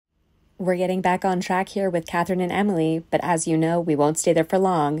We're getting back on track here with Kathryn and Emily, but as you know, we won't stay there for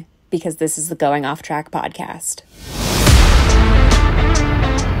long because this is the Going Off Track podcast.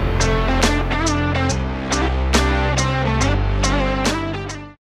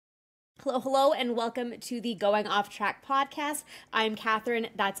 Hello, and welcome to the Going Off Track podcast. I'm Kathryn,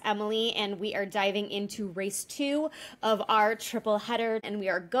 that's Emily, and we are diving into race 2 of our triple header, and we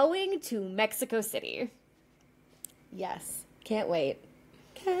are going to Mexico City. Yes, can't wait.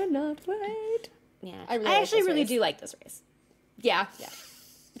 Cannot wait. Yeah, I actually really do like this race. Yeah.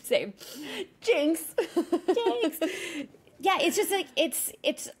 Same. Jinx. Yeah, it's just like it's.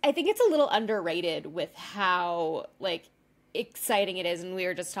 I think it's a little underrated with how exciting it is, and we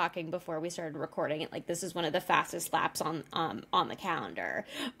were just talking before we started recording it. Like, this is one of the fastest laps on the calendar,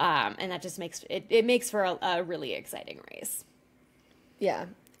 and that just makes it makes for a really exciting race. Yeah,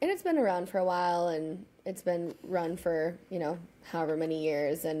 and it's been around for a while, and it's been run for however many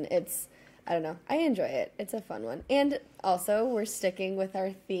years, and I don't know. I enjoy it. It's a fun one. And also, we're sticking with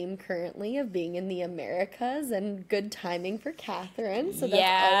our theme currently of being in the Americas, and good timing for Kathryn. So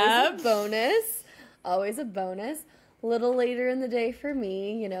that's always a bonus. Always a bonus. A little later in the day for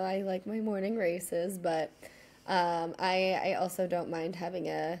me. I like my morning races, but I also don't mind having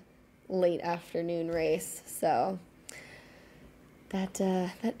a late afternoon race. So that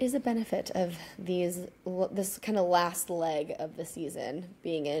is a benefit of this kind of last leg of the season,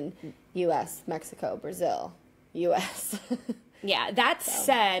 being in U.S., Mexico, Brazil, U.S. Yeah, that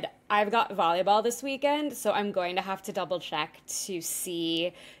said, I've got volleyball this weekend, so I'm going to have to double check to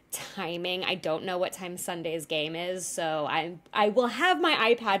see timing. I don't know what time Sunday's game is, so I will have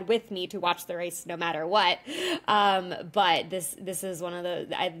my iPad with me to watch the race no matter what. But this is one of the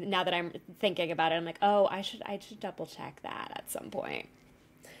now that I'm thinking about it, I'm like, oh, I should double check that at some point.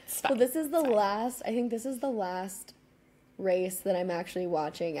 Well, this is the last. I think this is the last race that I'm actually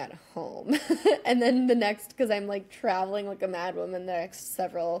watching at home, and then the next, because I'm traveling like a mad woman the next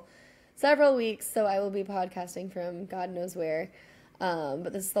several weeks, so I will be podcasting from God knows where.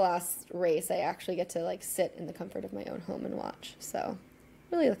 But this is the last race I actually get to sit in the comfort of my own home and watch. So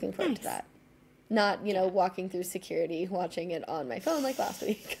really looking forward to that. Not, walking through security, watching it on my phone like last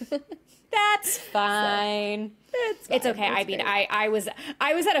week. That's fine. It's okay. I mean, I was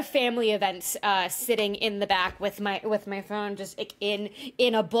at a family event, sitting in the back with my phone, just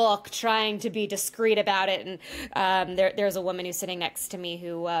in a book, trying to be discreet about it. And there's a woman who's sitting next to me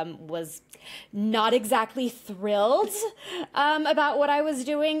who was not exactly thrilled about what I was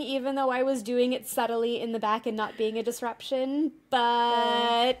doing, even though I was doing it subtly in the back and not being a disruption.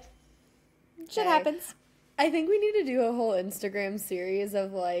 But shit happens. I think we need to do a whole Instagram series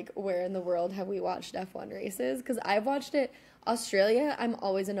of where in the world have we watched F1 races, because I've watched it. Australia, I'm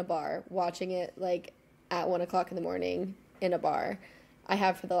always in a bar watching it at 1 o'clock in the morning in a bar. I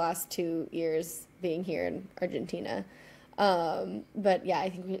have for the last 2 years being here in Argentina. But yeah,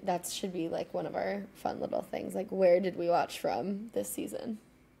 I think that should be one of our fun little things. Where did we watch from this season?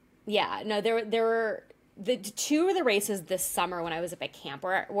 Yeah, no, there were the two of the races this summer when I was up at camp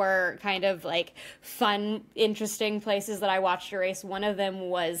were kind of fun, interesting places that I watched a race. One of them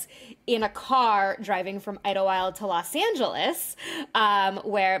was in a car driving from Idlewild to Los Angeles,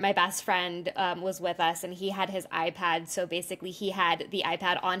 where my best friend was with us, and he had his iPad. So basically he had the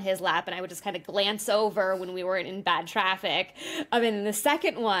iPad on his lap, and I would just kind of glance over when we were in bad traffic. And then the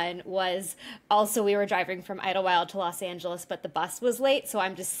second one was also, we were driving from Idlewild to Los Angeles, but the bus was late. So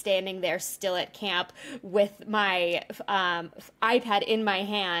I'm just standing there still at camp with my iPad in my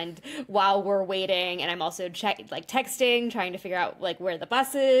hand while we're waiting, and I'm also texting, trying to figure out where the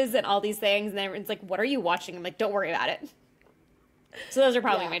bus is and all these things. And then everyone's like, "What are you watching?" I'm like, "Don't worry about it." So those are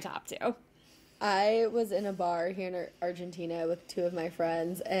probably my top two. I was in a bar here in Argentina with two of my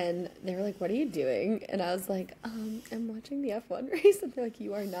friends, and they were like, "What are you doing?" And I was like, I'm watching the F1 race." And they're like,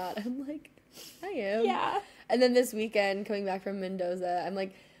 "You are not." I'm like, "I am." Yeah. And then this weekend, coming back from Mendoza, I'm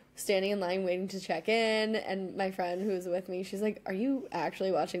standing in line waiting to check in, and my friend who was with me, she's like, "Are you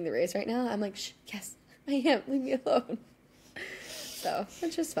actually watching the race right now?" I'm like, "Yes, I am. Leave me alone." So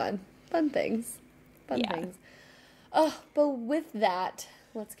it's just fun things. Oh, but with that,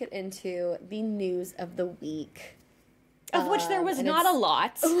 let's get into the news of the week, of which there was not a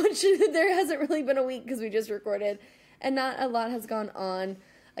lot. Which there hasn't really been a week because we just recorded, and not a lot has gone on.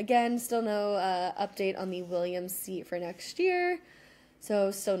 Again, still no update on the Williams seat for next year.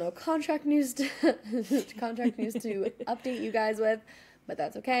 So still no contract news to update you guys with, but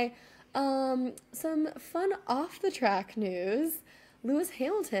that's okay. Some fun off-the-track news. Lewis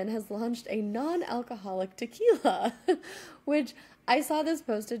Hamilton has launched a non-alcoholic tequila, which I saw this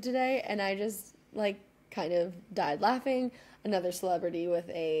posted today, and I just, kind of died laughing. another celebrity with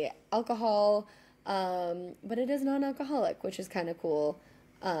a alcohol, but it is non-alcoholic, which is kind of cool.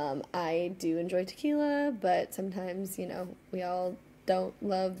 I do enjoy tequila, but sometimes, we all don't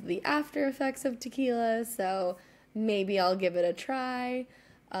love the after effects of tequila, so maybe I'll give it a try.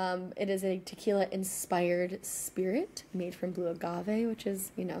 It is a tequila-inspired spirit made from blue agave, which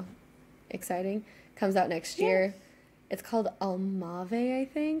is, exciting. Comes out next year. It's called Almave, I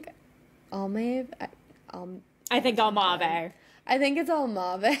think. Almave? I think Almave. I think it's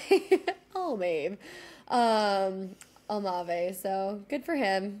Almave. Almave. Almave. So good for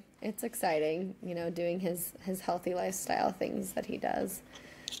him. It's exciting, doing his healthy lifestyle things that he does.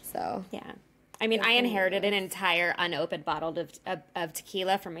 So yeah. I mean, I inherited an entire unopened bottle of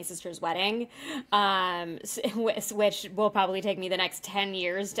tequila from my sister's wedding, which will probably take me the next 10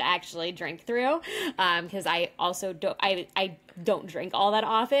 years to actually drink through, because I also I don't drink all that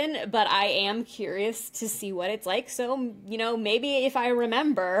often, but I am curious to see what it's like. So, maybe if I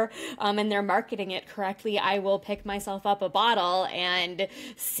remember, and they're marketing it correctly, I will pick myself up a bottle and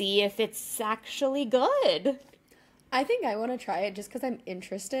see if it's actually good. I think I want to try it just because I'm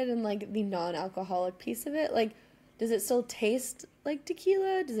interested in, the non-alcoholic piece of it. Does it still taste like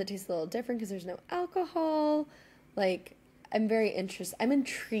tequila? Does it taste a little different because there's no alcohol? I'm very interested. I'm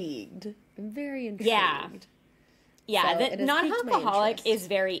intrigued. I'm very intrigued. Yeah, so the non-alcoholic is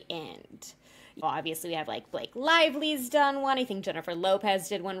very end. Well, obviously, we have Blake Lively's done one. I think Jennifer Lopez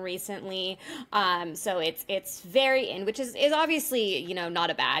did one recently. So it's very in, which is obviously not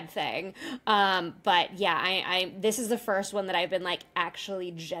a bad thing. But yeah, I this is the first one that I've been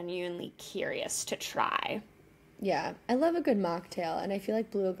actually genuinely curious to try. Yeah, I love a good mocktail, and I feel like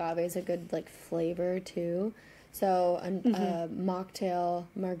blue agave is a good flavor too. So a mocktail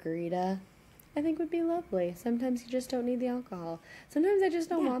margarita, I think, would be lovely. Sometimes you just don't need the alcohol. Sometimes I just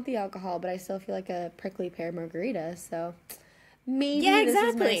don't want the alcohol, but I still feel like a prickly pear margarita. So maybe this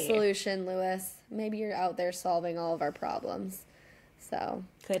is my solution, Lewis. Maybe you're out there solving all of our problems. So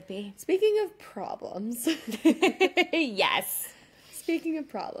could be. Speaking of problems. Yes. Speaking of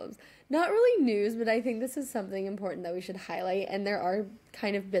problems. Not really news, but I think this is something important that we should highlight. And there are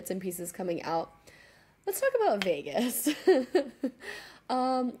kind of bits and pieces coming out. Let's talk about Vegas.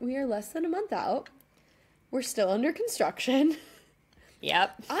 We are less than a month out. We're still under construction.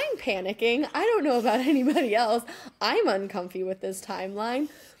 Yep. I'm panicking. I don't know about anybody else. I'm uncomfy with this timeline.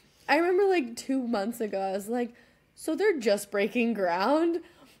 I remember 2 months ago, I was like, so they're just breaking ground?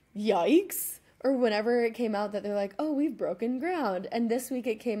 Yikes. Or whenever it came out that they're like, oh, we've broken ground. And this week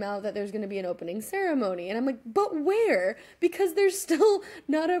it came out that there's going to be an opening ceremony. And I'm like, but where? Because there's still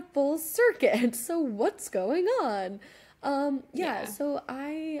not a full circuit. So what's going on? So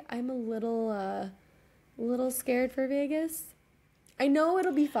I'm a little scared for Vegas. I know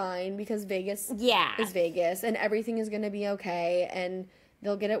it'll be fine because Vegas is Vegas and everything is going to be okay and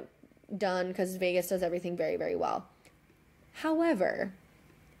they'll get it done because Vegas does everything very, very well. However,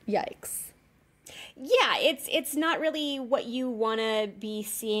 yikes. Yeah, it's not really what you want to be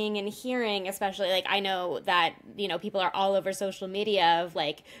seeing and hearing, especially I know that, people are all over social media of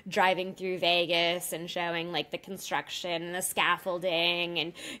driving through Vegas and showing the construction and the scaffolding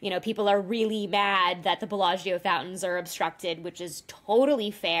and, people are really mad that the Bellagio fountains are obstructed, which is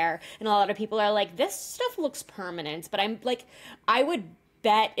totally fair. And a lot of people are like, this stuff looks permanent, but I'm I would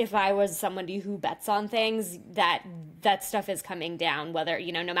bet if I was somebody who bets on things that stuff is coming down, whether,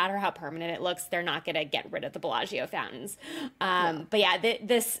 no matter how permanent it looks, they're not going to get rid of the Bellagio fountains. But yeah,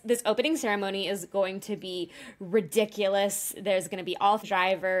 this opening ceremony is going to be ridiculous. There's going to be all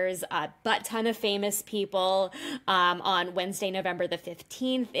drivers, a butt ton of famous people. On Wednesday, November the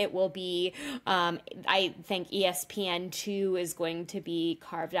 15th, it will be, I think ESPN2 is going to be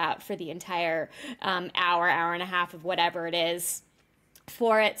carved out for the entire hour and a half of whatever it is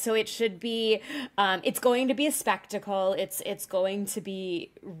for it. So it should be it's going to be a spectacle. It's going to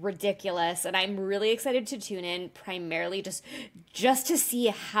be ridiculous, and I'm really excited to tune in, primarily just to see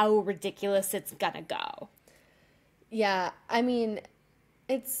how ridiculous it's gonna go. Yeah, I mean,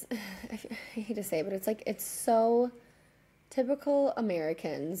 it's I hate to say it, but it's so typical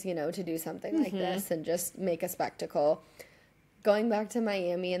Americans, to do something like this and just make a spectacle. Going back to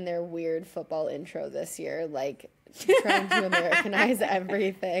Miami and their weird football intro this year, trying to Americanize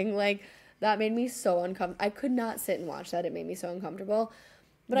everything. That made me so uncomfortable. I could not sit and watch that. It made me so uncomfortable.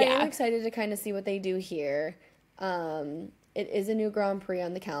 But I am excited to kind of see what they do here. It is a new Grand Prix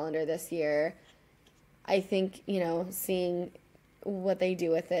on the calendar this year. I think, seeing what they do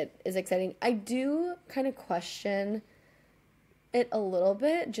with it is exciting. I do kind of question it a little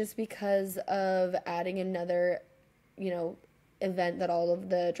bit just because of adding another, event that all of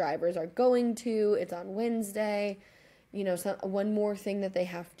the drivers are going to. It's on Wednesday. one more thing that they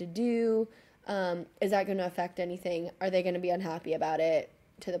have to do. Is that going to affect anything? Are they going to be unhappy about it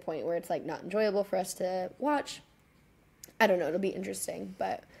to the point where it's like not enjoyable for us to watch? I don't know. It'll be interesting,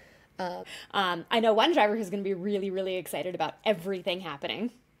 but I know one driver who's going to be really, really excited about everything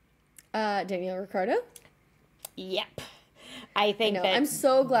happening. Daniel Ricciardo. Yep. I think that I'm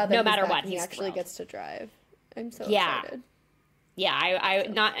so glad that no matter what, he actually thrilled. Gets to drive. I'm so excited. Yeah, I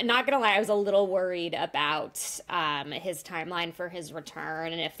not gonna lie, I was a little worried about his timeline for his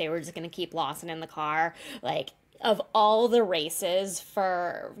return and if they were just gonna keep Lawson in the car. Like, of all the races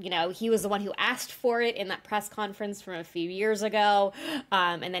for, he was the one who asked for it in that press conference from a few years ago.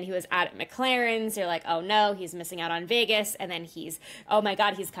 And then he was out at McLaren's. They're like, oh no, he's missing out on Vegas. And then oh my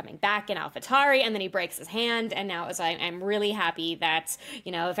God, he's coming back in AlphaTauri. And then he breaks his hand. And now I'm really happy that,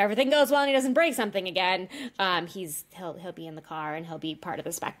 if everything goes well and he doesn't break something again, he'll be in the car and he'll be part of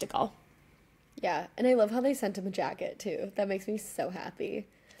the spectacle. Yeah. And I love how they sent him a jacket too. That makes me so happy.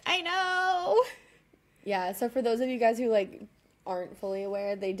 I know. Yeah, so for those of you guys who, aren't fully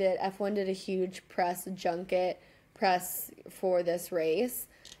aware, F1 did a huge press for this race,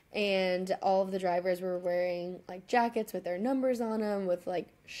 and all of the drivers were wearing, jackets with their numbers on them, with,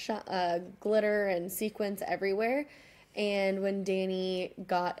 glitter and sequins everywhere, and when Danny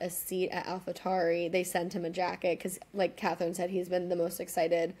got a seat at AlphaTauri, they sent him a jacket, because, like Kathryn said, he's been the most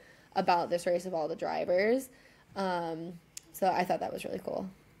excited about this race of all the drivers, so I thought that was really cool,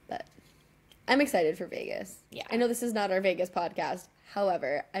 but I'm excited for Vegas. Yeah. I know this is not our Vegas podcast.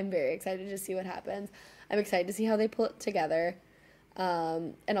 However, I'm very excited to see what happens. I'm excited to see how they pull it together.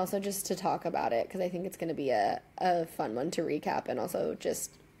 And also just to talk about it, because I think it's going to be a fun one to recap and also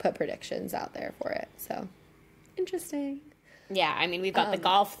just put predictions out there for it. So, interesting. Yeah, I mean, we've got the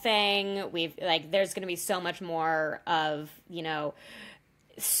golf thing. There's going to be so much more of,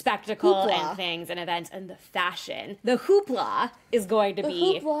 spectacle hoopla. And things and events, and the fashion. The hoopla is going to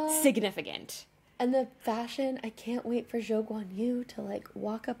be significant. And the fashion, I can't wait for Zhou Guanyu to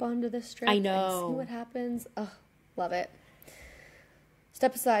walk up onto the strip. I know. And see what happens. Oh, love it.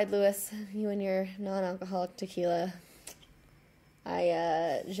 Step aside, Lewis. You and your non-alcoholic tequila.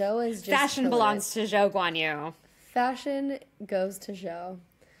 Zhou is just fashion belongs to Zhou Guanyu. Fashion goes to Zhou.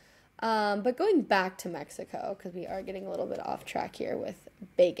 But going back to Mexico, because we are getting a little bit off track here with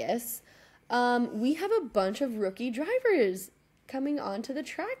Vegas, we have a bunch of rookie drivers coming onto the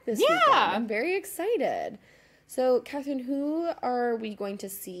track this weekend. I'm very excited. So, Kathryn, who are we going to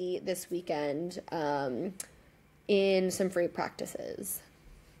see this weekend in some free practices?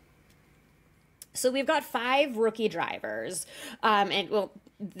 So we've got 5 rookie drivers, and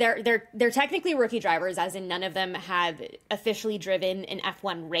they're technically rookie drivers, as in none of them have officially driven an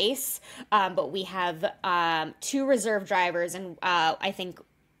F1 race, but we have 2 reserve drivers, and I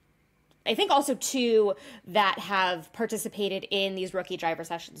think also 2 that have participated in these rookie driver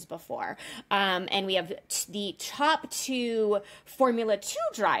sessions before. And we have the top 2 Formula 2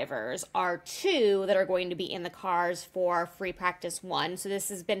 drivers are 2 that are going to be in the cars for free practice 1. So this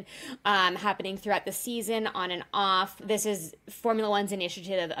has been happening throughout the season on and off. This is Formula 1's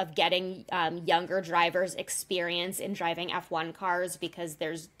initiative of getting younger drivers experience in driving F1 cars, because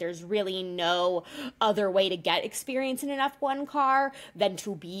there's really no other way to get experience in an F1 car than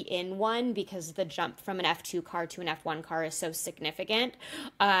to be in one, because the jump from an F2 car to an F1 car is so significant.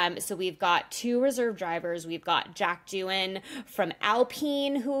 So we've got 2 reserve drivers. We've got Jack Doohan from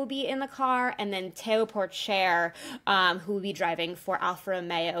Alpine, who will be in the car, and then Teo Porcher, who will be driving for Alfa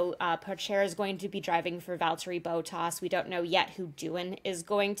Romeo. Porcher is going to be driving for Valtteri Bottas. We don't know yet who Doohan is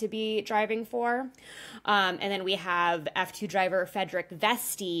going to be driving for. And then we have F2 driver Frederick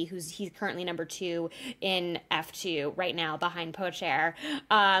Vesti, he's currently number 2 in F2 right now behind Porcher,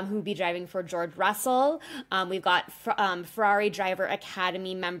 who will be driving for George Russell. We've got Ferrari Driver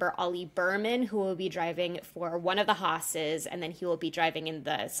Academy member Ollie Berman, who will be driving for one of the Haas's, and then he will be driving in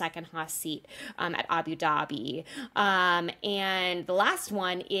the second Haas seat at Abu Dhabi. And the last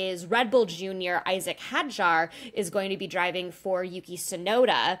one is Red Bull Junior Isaac Hadjar is going to be driving for Yuki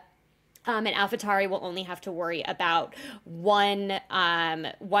Tsunoda. And AlphaTauri will only have to worry about one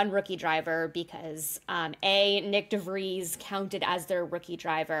rookie driver, because A, Nick DeVries counted as their rookie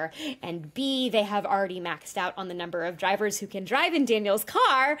driver, and B, they have already maxed out on the number of drivers who can drive in Daniel's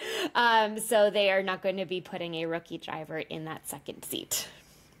car, so they are not going to be putting a rookie driver in that second seat.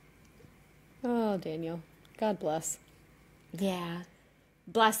 Oh, Daniel. God bless. Yeah.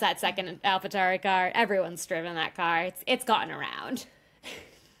 Bless that second AlphaTauri car. Everyone's driven that car. It's gotten around.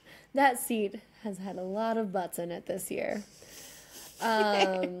 That seat has had a lot of butts in it this year.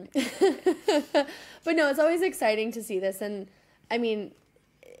 But no, it's always exciting to see this. And I mean,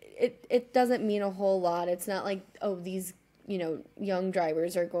 it doesn't mean a whole lot. It's not like, oh, these, young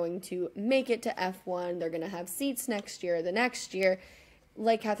drivers are going to make it to F1. They're going to have seats next year, the next year.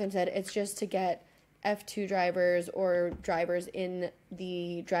 Like Kathryn said, it's just to get F2 drivers or drivers in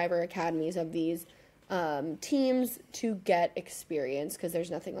the driver academies of these teams to get experience, because there's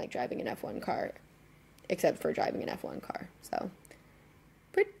nothing like driving an F1 car except for driving an F1 car. So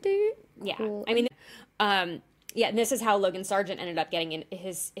pretty cool. I mean, and this is how Logan Sargent ended up getting in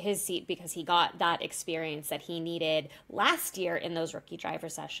his seat, because he got that experience that he needed last year in those rookie driver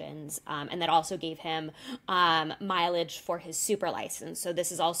sessions, and that also gave him mileage for his super license. So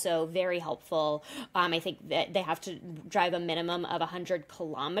this is also very helpful. I think that they have to drive a minimum of 100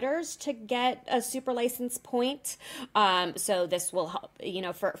 kilometers to get a super license point. So this will help,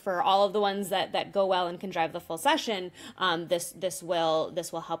 for all of the ones that go well and can drive the full session. This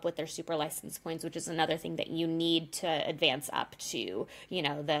will help with their super license points, which is another thing that you need to advance up to,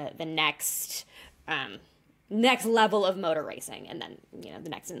 the next level of motor racing, and then, the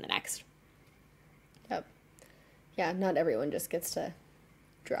next and the next. Yep. Yeah, not everyone just gets to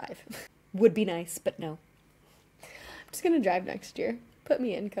drive. Would be nice, but no. I'm just going to drive next year. Put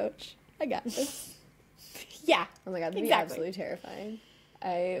me in, coach. I got this. Yeah. Oh my God, that'd be absolutely terrifying.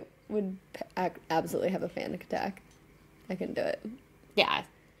 I would absolutely have a panic attack. I couldn't do it. Yeah.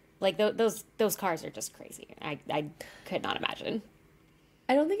 Like, those cars are just crazy. I could not imagine.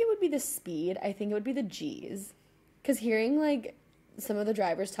 I don't think it would be the speed. I think it would be the G's. Because hearing, like, some of the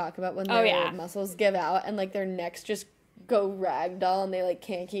drivers talk about when their muscles give out and, like, their necks just go ragdoll and they, like,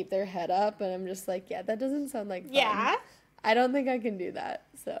 can't keep their head up. And I'm just like, yeah, that doesn't sound like fun. Yeah. I don't think I can do that.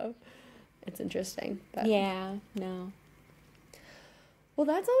 So it's interesting. But. Yeah, no. Well,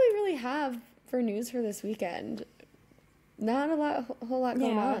 that's all we really have for news for this weekend. Not a whole lot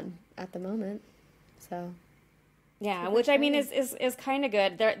going on at the moment, so yeah, which I mean is kind of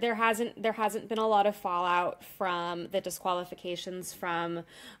good. There hasn't been a lot of fallout from the disqualifications from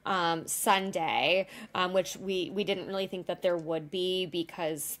Sunday, which we didn't really think that there would be,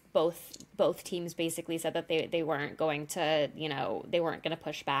 because both teams basically said that they weren't going to they weren't going to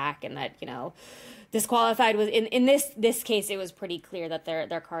push back, and that disqualified was in this case it was pretty clear that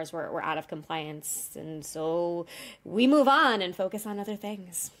their cars were out of compliance, and so we move on and focus on other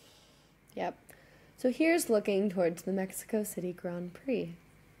things. Yep. So here's looking towards the Mexico City Grand Prix.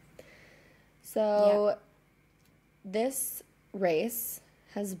 So this race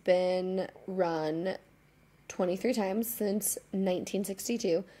has been run 23 times since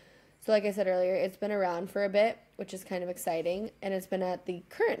 1962. So like I said earlier, it's been around for a bit, which is kind of exciting, and it's been at the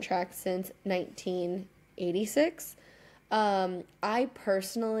current track since 1986. I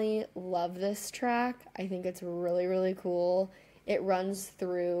personally love this track. I think it's really, really cool. It runs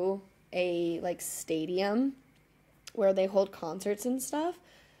through a stadium where they hold concerts and stuff.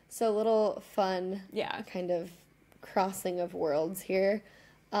 So a little fun kind of crossing of worlds here.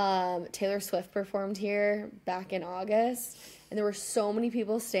 Taylor Swift performed here back in August, and there were so many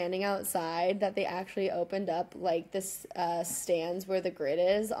people standing outside that they actually opened up this stands where the grid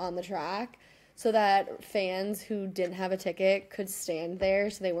is on the track, so that fans who didn't have a ticket could stand there,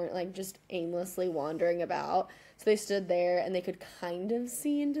 so they weren't just aimlessly wandering about. So they stood there and they could kind of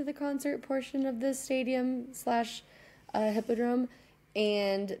see into the concert portion of the stadium / hippodrome,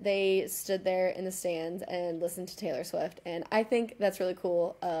 and they stood there in the stands and listened to Taylor Swift. And I think that's really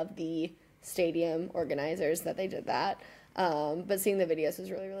cool of the stadium organizers that they did that. But seeing the videos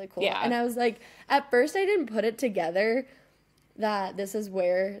was really, really cool. Yeah. And I was like, at first I didn't put it together that this is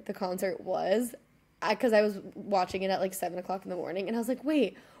where the concert was, because I was watching it at 7 o'clock in the morning, and I was like,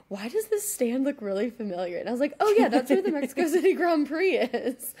 wait, why does this stand look really familiar? And I was like, oh yeah, that's where the Mexico City Grand Prix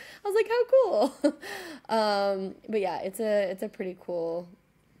is. I was like, how cool. But yeah, it's a pretty cool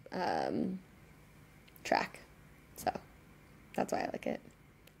track. So that's why I like it.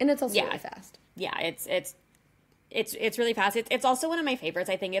 And it's also really fast. Yeah, it's really fast. It's also one of my favorites.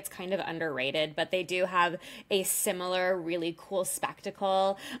 I think it's kind of underrated, but they do have a similar really cool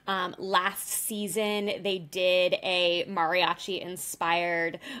spectacle. Last season, they did a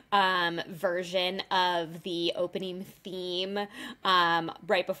mariachi-inspired version of the opening theme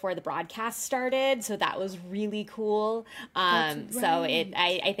right before the broadcast started, so that was really cool. Right. So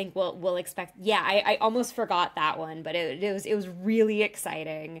I think we'll expect. Yeah, I almost forgot that one, but it was really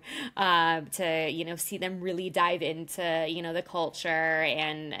exciting to see them really dive into the culture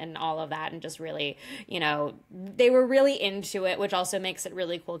and all of that, and just really they were really into it, which also makes it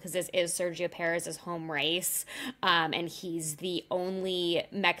really cool because this is Sergio Perez's home race, and he's the only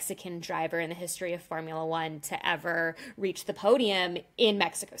Mexican driver in the history of Formula One to ever reach the podium in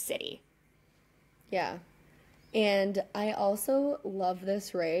Mexico City. Yeah, And I also love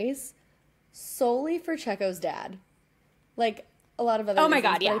this race solely for Checo's dad. Like a lot of other Oh my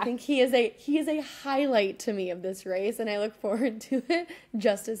reasons, God, yeah. but I think he is a highlight to me of this race, and I look forward to it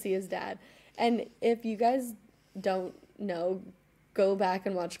just to see his dad. And if you guys don't know, go back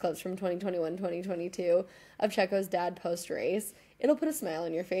and watch clips from 2021, 2022 of Checo's dad post-race. It'll put a smile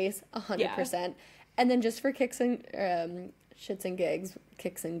on your face, 100%. Yeah. And then just for kicks and gigs,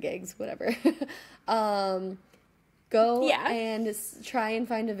 whatever. Go and try and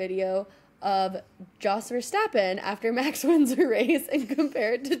find a video of Jos Verstappen after Max wins a race and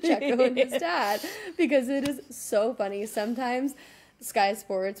compare it to Checo and his dad, because it is so funny. Sometimes Sky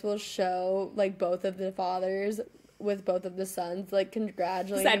Sports will show like both of the fathers with both of the sons, like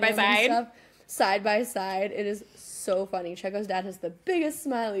congratulating side by them side. And stuff. Side by side. It is so funny. Checo's dad has the biggest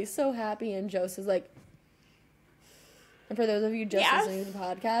smile. He's so happy, and Jos is like, and for those of you just listening to the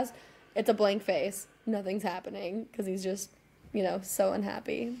podcast, it's a blank face. Nothing's happening because he's just, so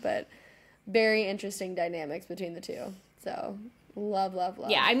unhappy. But very interesting dynamics between the two. So love.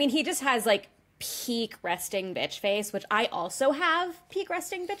 Yeah, I mean, he just has like peak resting bitch face, which I also have peak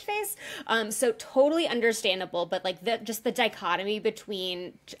resting bitch face. So totally understandable, but like the dichotomy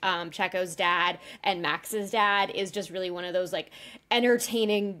between Checo's dad and Max's dad is just really one of those like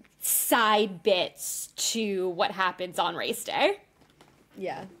entertaining side bits to what happens on race day.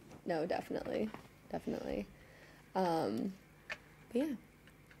 Yeah, no, definitely. But yeah,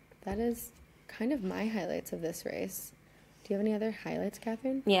 that is kind of my highlights of this race. Do you have any other highlights,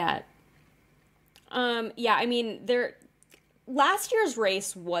 Kathryn? Yeah. I mean, last year's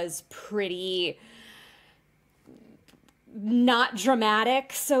race was pretty not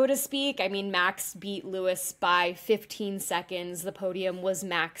dramatic, so to speak. I mean, Max beat Lewis by 15 seconds. The podium was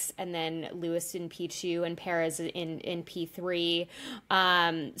Max and then Lewis in P2 and Perez in P3.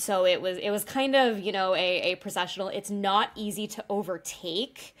 So it was kind of, a processional. It's not easy to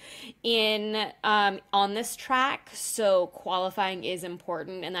overtake on this track. So qualifying is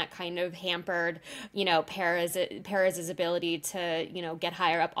important, and that kind of hampered, Perez's ability to, get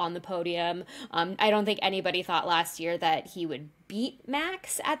higher up on the podium. I don't think anybody thought last year that he would beat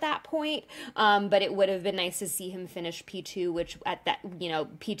Max at that point, but it would have been nice to see him finish P2, which at that,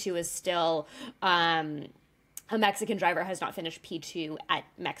 P2 is still a Mexican driver has not finished P2 at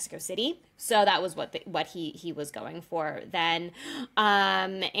Mexico City, so that was what he was going for then,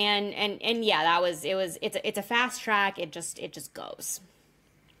 and yeah, it's a fast track. It just goes.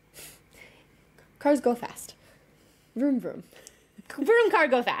 Cars go fast. Vroom vroom. Vroom car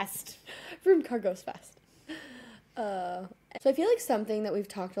go fast. Vroom car goes fast. So I feel like something that we've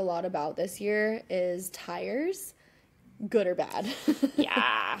talked a lot about this year is tires, good or bad.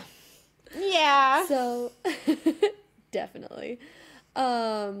 Yeah. So definitely.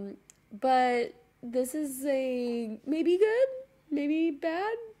 But this is a maybe good, maybe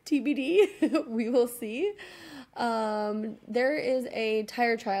bad, TBD. We will see. There is a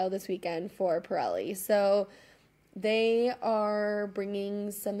tire trial this weekend for Pirelli. So they are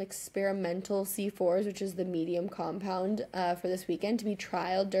bringing some experimental C4s, which is the medium compound, for this weekend to be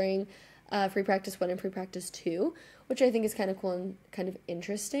trialed during Free Practice 1 and Free Practice 2, which I think is kind of cool and kind of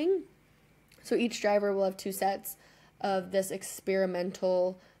interesting. So each driver will have 2 sets of this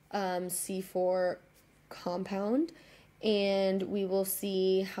experimental C4 compound, and we will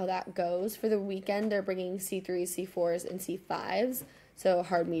see how that goes. For the weekend, they're bringing C3s, C4s, and C5s, so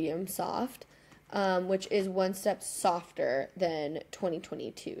hard, medium, soft. Which is 1 step softer than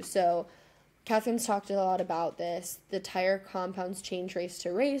 2022. So Kathryn's talked a lot about this. The tire compounds change race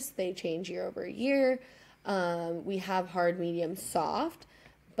to race. They change year over year. We have hard, medium, soft,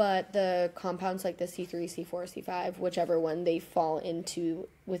 but the compounds like the C3, C4, C5, whichever one they fall into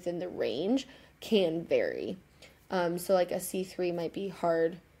within the range, can vary. So like a C3 might be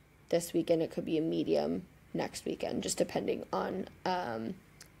hard this weekend. It could be a medium next weekend, just depending on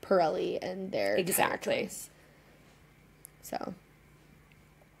Pirelli and their exactly choice. So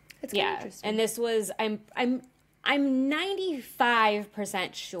it's kind of interesting. And this was I'm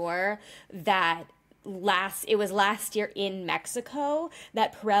 95% sure that it was last year in Mexico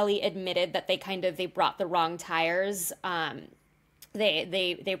that Pirelli admitted that they brought the wrong tires.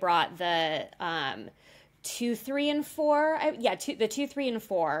 They brought the 2, 3, and 4. The 2, 3, and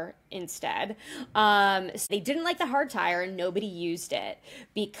 4 instead. So they didn't like the hard tire, and nobody used it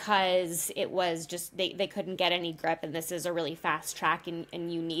because it was just they couldn't get any grip, and this is a really fast track,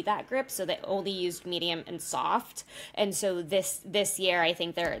 and you need that grip. So they only used medium and soft. And so this year, I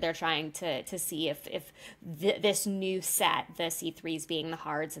think they're trying to see if this new set, the C3s being the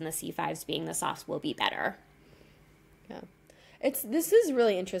hards and the C5s being the softs, will be better. Yeah, this is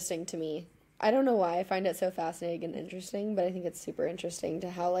really interesting to me. I don't know why I find it so fascinating and interesting, but I think it's super interesting to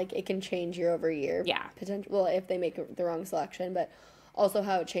how, like, it can change year over year. Yeah. Well, if they make the wrong selection, but also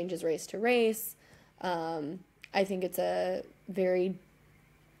how it changes race to race. I think it's a very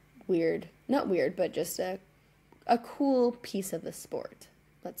weird, not weird, but just a cool piece of the sport.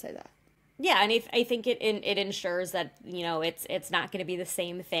 Let's say that. Yeah, and I think it ensures that, you know, it's not going to be the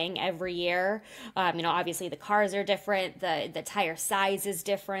same thing every year. You know, obviously the cars are different, the tire size is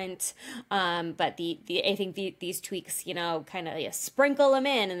different, but I think these tweaks, you know, kind of sprinkle them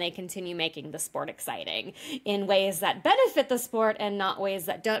in, and they continue making the sport exciting in ways that benefit the sport and not ways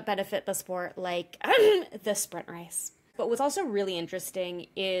that don't benefit the sport, like the sprint race. But what's also really interesting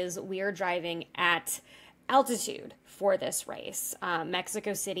is we are driving at altitude for this race.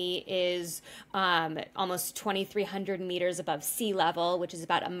 Mexico City is almost 2,300 meters above sea level, which is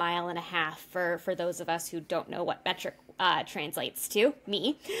about 1.5 miles for those of us who don't know what metric translates to,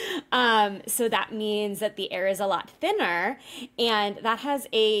 me. So that means that the air is a lot thinner, and that has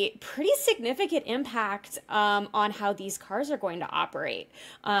a pretty significant impact on how these cars are going to operate.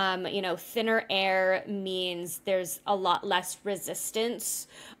 You know, thinner air means there's a lot less resistance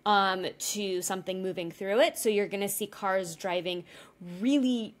to something moving through it. So you're going to see cars driving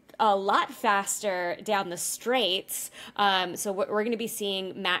really a lot faster down the straights. So we're going to be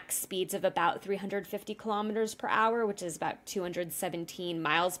seeing max speeds of about 350 kilometers per hour, which is about 217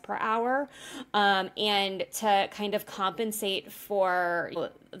 miles per hour. And to kind of compensate for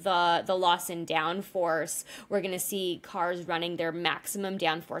the loss in downforce, we're going to see cars running their maximum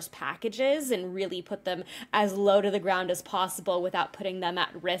downforce packages and really put them as low to the ground as possible without putting them at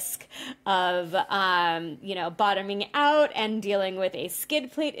risk of, you know, bottoming out and dealing with a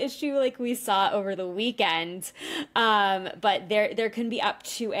skid plate issue like we saw over the weekend. But there can be up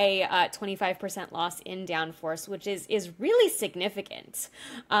to a 25% loss in downforce, which is really significant.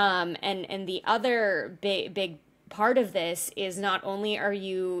 And the other big part of this is not only are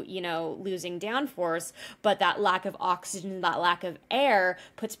you know, losing downforce, but that lack of oxygen, that lack of air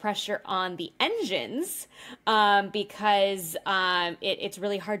puts pressure on the engines, because it's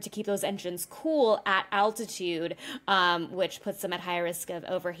really hard to keep those engines cool at altitude, which puts them at high risk of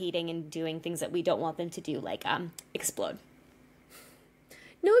overheating and doing things that we don't want them to do, like explode.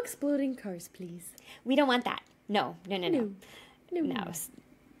 No exploding cars, please. We don't want that. No.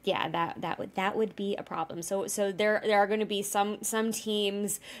 Yeah, that would be a problem. So there are going to be some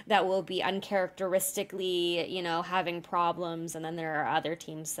teams that will be uncharacteristically, you know, having problems, and then there are other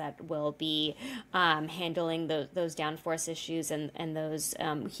teams that will be handling those downforce issues and those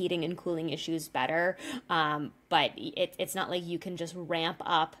heating and cooling issues better. But it's not like you can just ramp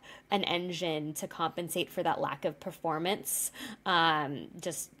up an engine to compensate for that lack of performance.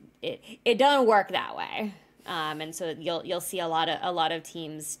 It doesn't work that way. And so you'll see a lot of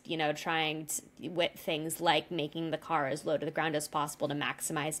teams, you know, trying with things like making the car as low to the ground as possible to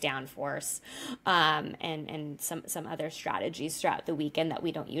maximize downforce, and some other strategies throughout the weekend that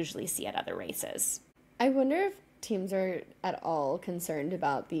we don't usually see at other races. I wonder if teams are at all concerned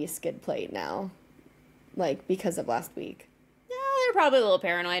about the skid plate now, like because of last week. No, they're probably a little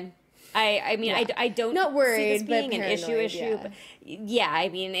paranoid. I mean, yeah. I don't not worried, see this being but an paranoid, issue. Yeah. But yeah, I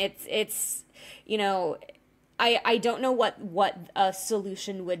mean, it's you know. I don't know what a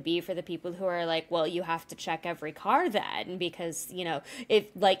solution would be for the people who are like, well, you have to check every car then, because, you know, if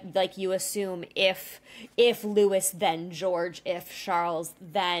like you assume if Lewis, then George, if Charles,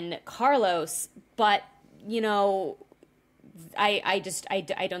 then Carlos, but, you know, I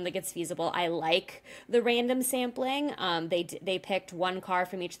don't think it's feasible. I like the random sampling. They picked one car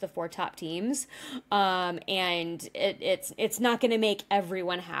from each of the 4 top teams, and it's not going to make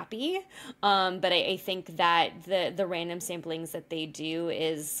everyone happy. But I think that the random samplings that they do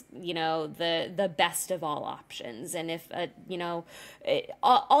is, you know, the best of all options. And if you know,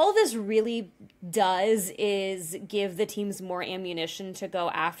 all this really does is give the teams more ammunition to go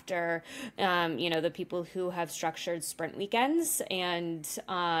after, you know, the people who have structured sprint weekends. And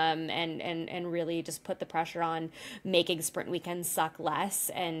really just put the pressure on making sprint weekends suck less,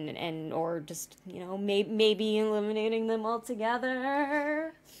 and or just, you know, maybe eliminating them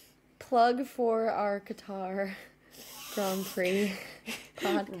altogether. Plug for our Qatar Grand Prix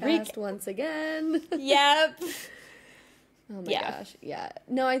podcast once again. Yep. Oh my gosh, yeah.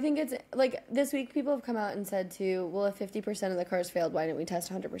 No, I think it's, like, this week people have come out and said too, well, if 50% of the cars failed, why didn't we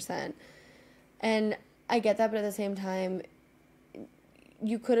test 100%? And I get that, but at the same time,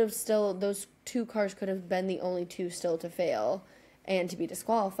 you could have still, those 2 cars could have been the only 2 still to fail and to be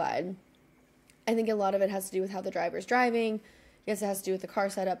disqualified. I think a lot of it has to do with how the driver's driving. Yes, it has to do with the car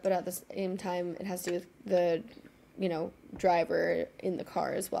setup, but at the same time, it has to do with the, you know, driver in the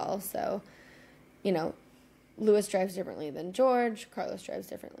car as well. So you know, Lewis drives differently than George. Carlos drives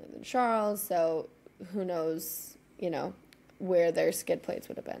differently than Charles. So who knows, you know, where their skid plates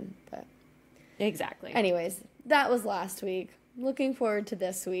would have been. But exactly. anyways, that was last week. Looking forward to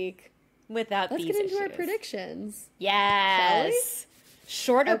this week. Without Let's these get into our issues. predictions. Yes.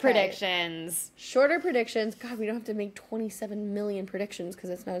 Shorter Okay. predictions. Shorter predictions. God, we don't have to make 27 million predictions because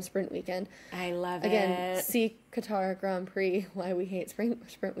it's not a sprint weekend. I love Again, it. see Qatar Grand Prix, why we hate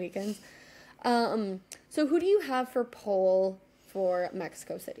sprint weekends. So who do you have for pole for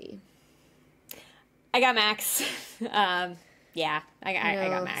Mexico City? I got Max. Yeah, I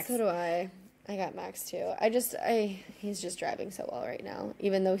got Max. So do I. I got Max too. He's just driving so well right now.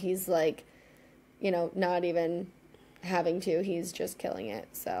 Even though he's like, you know, not even having to, he's just killing it.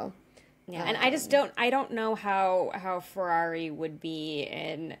 So Yeah, and I don't know how Ferrari would be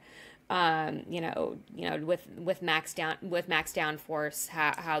in, with max downforce,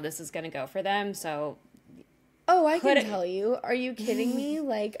 how this is going to go for them. So, oh, I can tell you. Are you kidding me?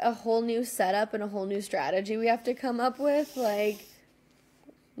 Like a whole new setup and a whole new strategy we have to come up with. Like,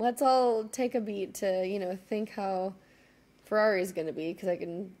 let's all take a beat to, you know, think how Ferrari's going to be, because I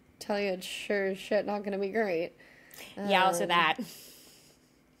can tell you it's sure as shit not going to be great. Yeah, also that.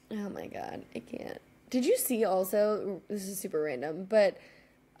 Oh my god, I can't. Did you see also, this is super random, but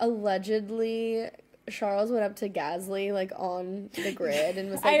allegedly Charles went up to Gasly like on the grid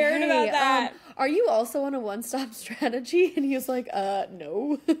and was like, I heard about that. Are you also on a one-stop strategy? And he was like,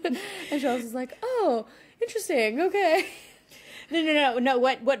 no. And Charles was like, oh, interesting, okay. No.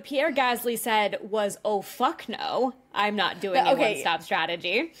 What Pierre Gasly said was, "Oh fuck no, I'm not doing a one-stop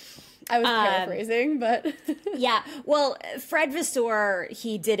strategy." I was paraphrasing, but yeah. Well, Fred Vasseur,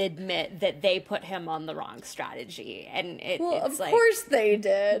 he did admit that they put him on the wrong strategy, and it's of course they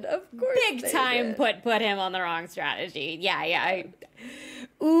did. Of course, big time put him on the wrong strategy. Yeah.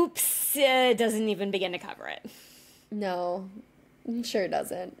 Oops, doesn't even begin to cover it. No, sure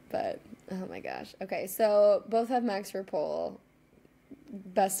doesn't. But oh my gosh. Okay, so both have Max for pole.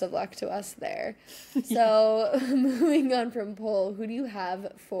 Best of luck to us there. So, moving on from pole, who do you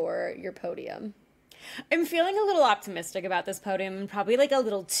have for your podium? I'm feeling a little optimistic about this podium, probably like a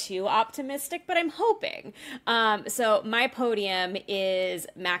little too optimistic, but I'm hoping. So my podium is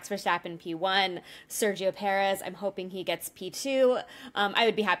Max Verstappen P1, Sergio Perez. I'm hoping he gets P2. I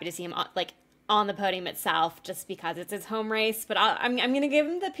would be happy to see him on the podium itself, just because it's his home race, but I'm going to give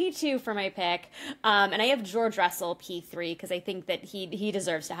him the P2 for my pick. And I have George Russell P3 because I think that he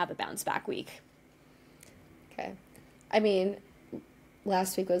deserves to have a bounce back week. Okay. I mean,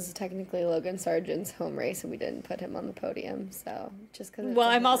 last week was technically Logan Sargent's home race and we didn't put him on the podium, so just because. Well,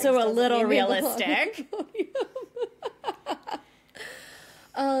 I'm also a little realistic.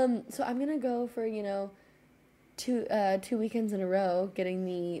 So I'm going to go for, two weekends in a row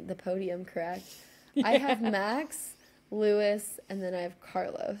getting the podium correct. Yeah. I have Max, Lewis, and then I have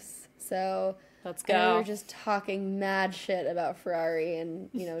Carlos. So let's go. I know we're just talking mad shit about Ferrari and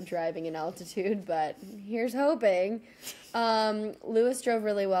driving in altitude, but here's hoping. Lewis drove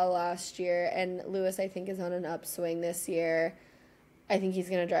really well last year, and Lewis I think is on an upswing this year. I think he's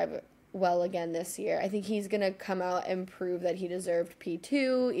going to drive well again this year. I think he's going to come out and prove that he deserved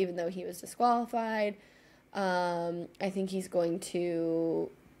P2 even though he was disqualified. I think he's going to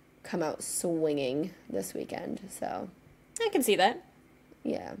come out swinging this weekend, so. I can see that.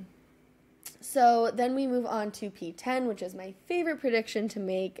 Yeah. So then we move on to P10, which is my favorite prediction to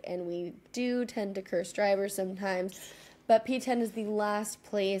make, and we do tend to curse drivers sometimes, but P10 is the last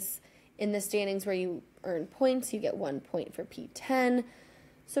place in the standings where you earn points. You get 1 point for P10.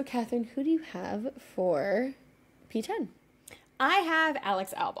 So, Kathryn, who do you have for P10? I have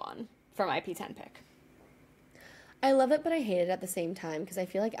Alex Albon for my P10 pick. I love it, but I hate it at the same time because I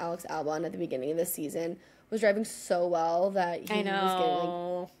feel like Alex Albon at the beginning of the season was driving so well that he was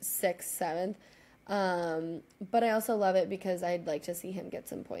getting 6th, 7th. But I also love it because I'd like to see him get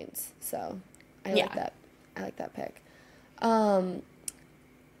some points. So I like that. I like that pick.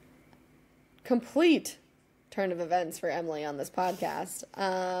 Complete turn of events for Emily on this podcast.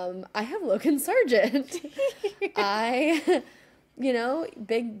 I have Logan Sargent.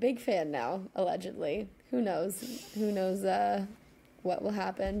 Big fan now, allegedly. Who knows what will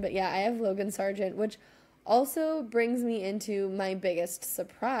happen. But yeah, I have Logan Sargent, which also brings me into my biggest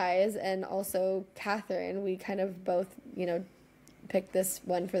surprise, and also Kathryn. We kind of both, picked this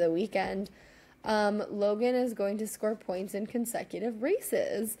one for the weekend. Logan is going to score points in consecutive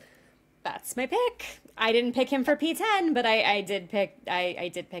races. That's my pick. I didn't pick him for P10, but I did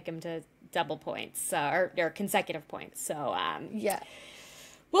pick him to double points, or consecutive points. So yeah,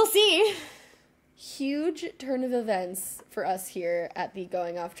 we'll see. huge turn of events for us here at the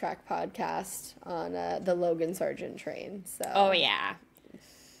Going Off Track podcast on the Logan Sargent train. So, oh, yeah.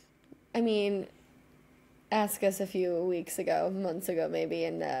 I mean, ask us a few weeks ago, months ago maybe,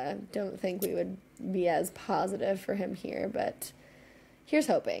 and don't think we would be as positive for him here, but here's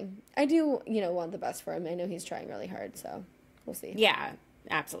hoping. I do, want the best for him. I know he's trying really hard, so we'll see. Yeah,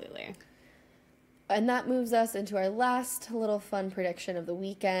 absolutely. And that moves us into our last little fun prediction of the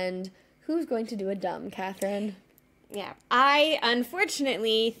weekend. Who's going to do a dumb, Kathryn? Yeah, I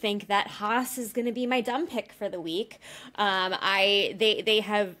unfortunately think that Haas is going to be my dumb pick for the week. They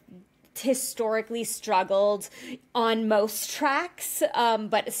have historically struggled on most tracks,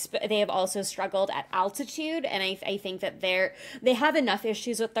 but they have also struggled at altitude, and I think that they have enough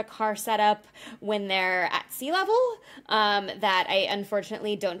issues with the car setup when they're at sea level that I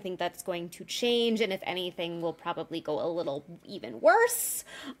unfortunately don't think that's going to change, and if anything will probably go a little even worse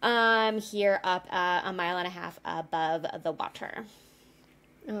here up a mile and a half above the water.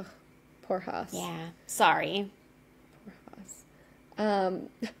 Ugh, poor Haas. Yeah, sorry. Poor Haas.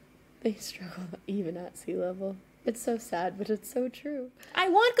 They struggle even at sea level. It's so sad, but it's so true. I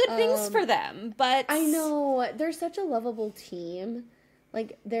want good things for them, but I know they're such a lovable team.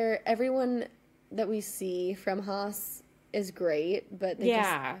 Like everyone that we see from Haas is great, but they just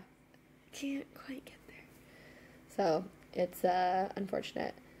can't quite get there. So it's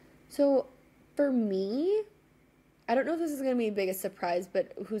unfortunate. So for me, I don't know if this is going to be the biggest surprise,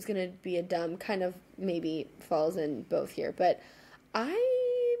 but who's going to be a dumb kind of maybe falls in both here. But I'm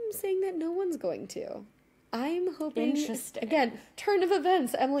saying that no one's going to. I'm hoping, interesting. Again, turn of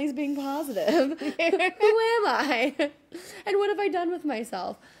events. Emily's being positive. Who am I? And what have I done with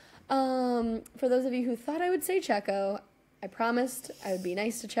myself? For those of you who thought I would say Checo, I promised I would be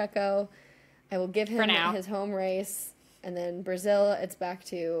nice to Checo. I will give him his home race. And then Brazil, it's back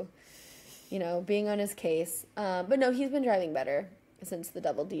to, being on his case. But no, he's been driving better since the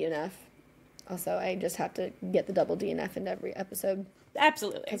double DNF. Also, I just have to get the double DNF into every episode.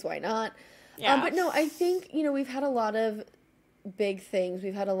 Absolutely. Because why not? Yeah. But no, I think, we've had a lot of big things.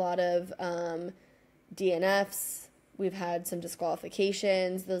 We've had a lot of DNFs. We've had some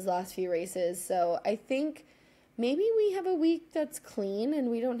disqualifications those last few races. So I think maybe we have a week that's clean and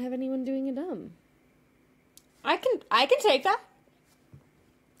we don't have anyone doing a dumb. I can take that.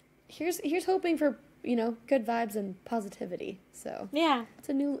 Here's hoping for, good vibes and positivity. So yeah, it's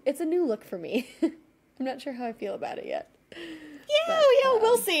a new look for me. I'm not sure how I feel about it yet. Yeah,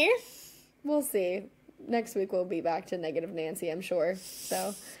 we'll see. We'll see. Next week we'll be back to negative Nancy, I'm sure.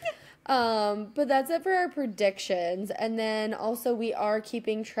 So, but that's it for our predictions. And then also we are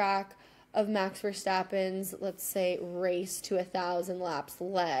keeping track of Max Verstappen's, let's say, race to 1,000 laps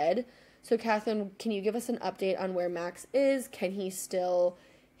led. So, Kathryn, can you give us an update on where Max is? Can he still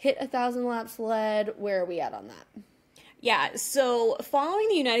hit 1,000 laps led? Where are we at on that? Yeah, so following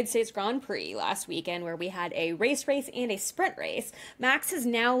the United States Grand Prix last weekend, where we had a race and a sprint race, Max has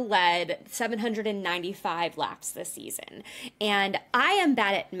now led 795 laps this season. And I am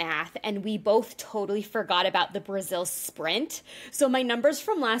bad at math, and we both totally forgot about the Brazil sprint. So my numbers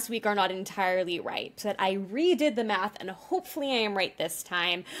from last week are not entirely right. So that I redid the math, and hopefully I am right this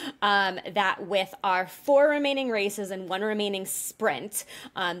time, that with our 4 remaining races and 1 remaining sprint,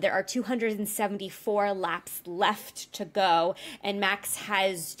 there are 274 laps left to go, and Max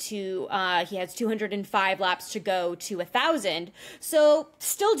has he has 205 laps to go to 1,000, so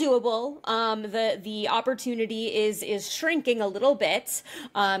still doable. The opportunity is shrinking a little bit.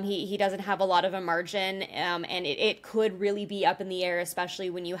 He doesn't have a lot of a margin, and it could really be up in the air, especially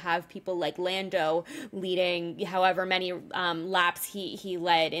when you have people like Lando leading however many laps he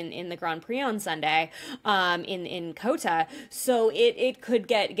led in the Grand Prix on Sunday in Kota. So it could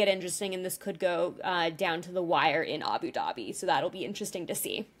get interesting, and this could go down to the wire in Abu Dhabi, so that'll be interesting to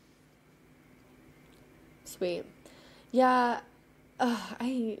see. Sweet. Yeah,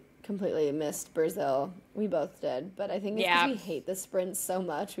 I completely missed Brazil. We both did, but I think it's because we hate the sprints so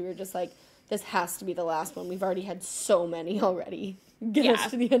much. We were just like, this has to be the last one. We've already had so many already. Get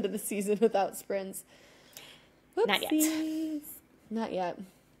us to the end of the season without sprints. Whoopsies. Not yet. Not yet.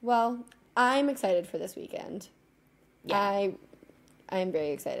 Well, I'm excited for this weekend. Yeah. I'm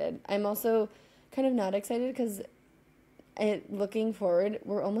very excited. I'm also kind of not excited because looking forward,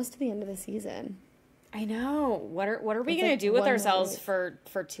 we're almost to the end of the season. I know. What are we going to do with ourselves for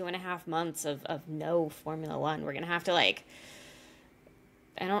 2.5 months of no Formula One? We're going to have to I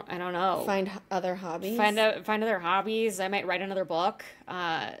don't know. Find other hobbies. Find other hobbies. I might write another book.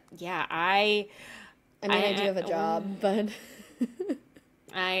 I do have a job, but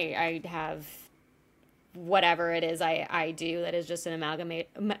I have whatever it is I do that is just an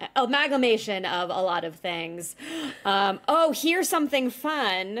amalgamation of a lot of things. Oh, here's something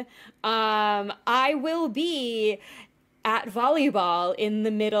fun. I will be at volleyball in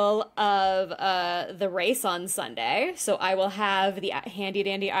the middle of the race on Sunday. So I will have the handy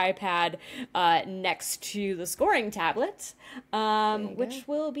dandy iPad next to the scoring tablet, which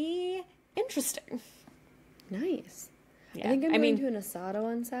will be interesting. Nice. Yeah. I think I'm going to an asado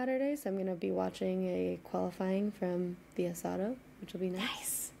on Saturday, so I'm going to be watching a qualifying from the asado, which will be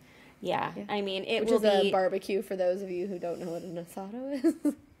nice. Yeah. I mean, it which will is be a barbecue for those of you who don't know what an asado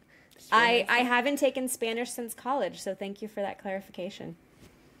is. I haven't taken Spanish since college, so thank you for that clarification.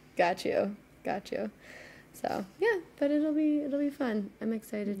 Got you. So yeah, but it'll be fun. I'm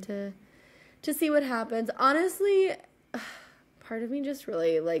excited to see what happens. Honestly, part of me just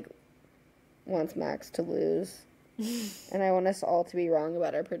really like wants Max to lose. And I want us all to be wrong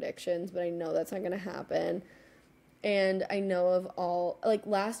about our predictions, but I know that's not going to happen. And I know of all, like,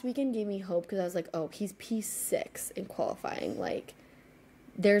 last weekend gave me hope because I was like, oh, he's P6 in qualifying. Like,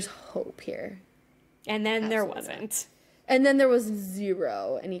 there's hope here. And then there wasn't. And then there was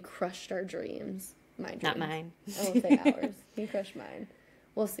 0, and he crushed our dreams. My dreams. Not mine. I won't say ours. He crushed mine.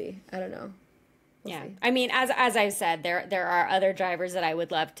 We'll see. I don't know. We'll see. I mean, as I've said, there are other drivers that I would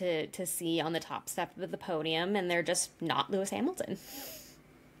love to see on the top step of the podium, and they're just not Lewis Hamilton.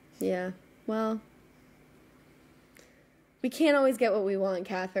 Yeah. Well, we can't always get what we want,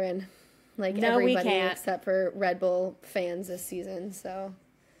 Kathryn. Like, no, everybody we can't. except for Red Bull fans this season, so.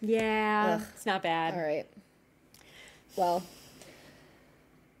 Yeah, it's not bad. All right. Well,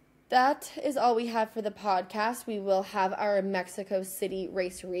 that is all we have for the podcast. We will have our Mexico City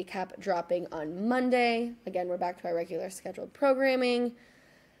race recap dropping on Monday. Again, we're back to our regular scheduled programming.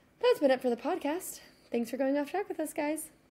 That's been it for the podcast. Thanks for going off track with us, guys.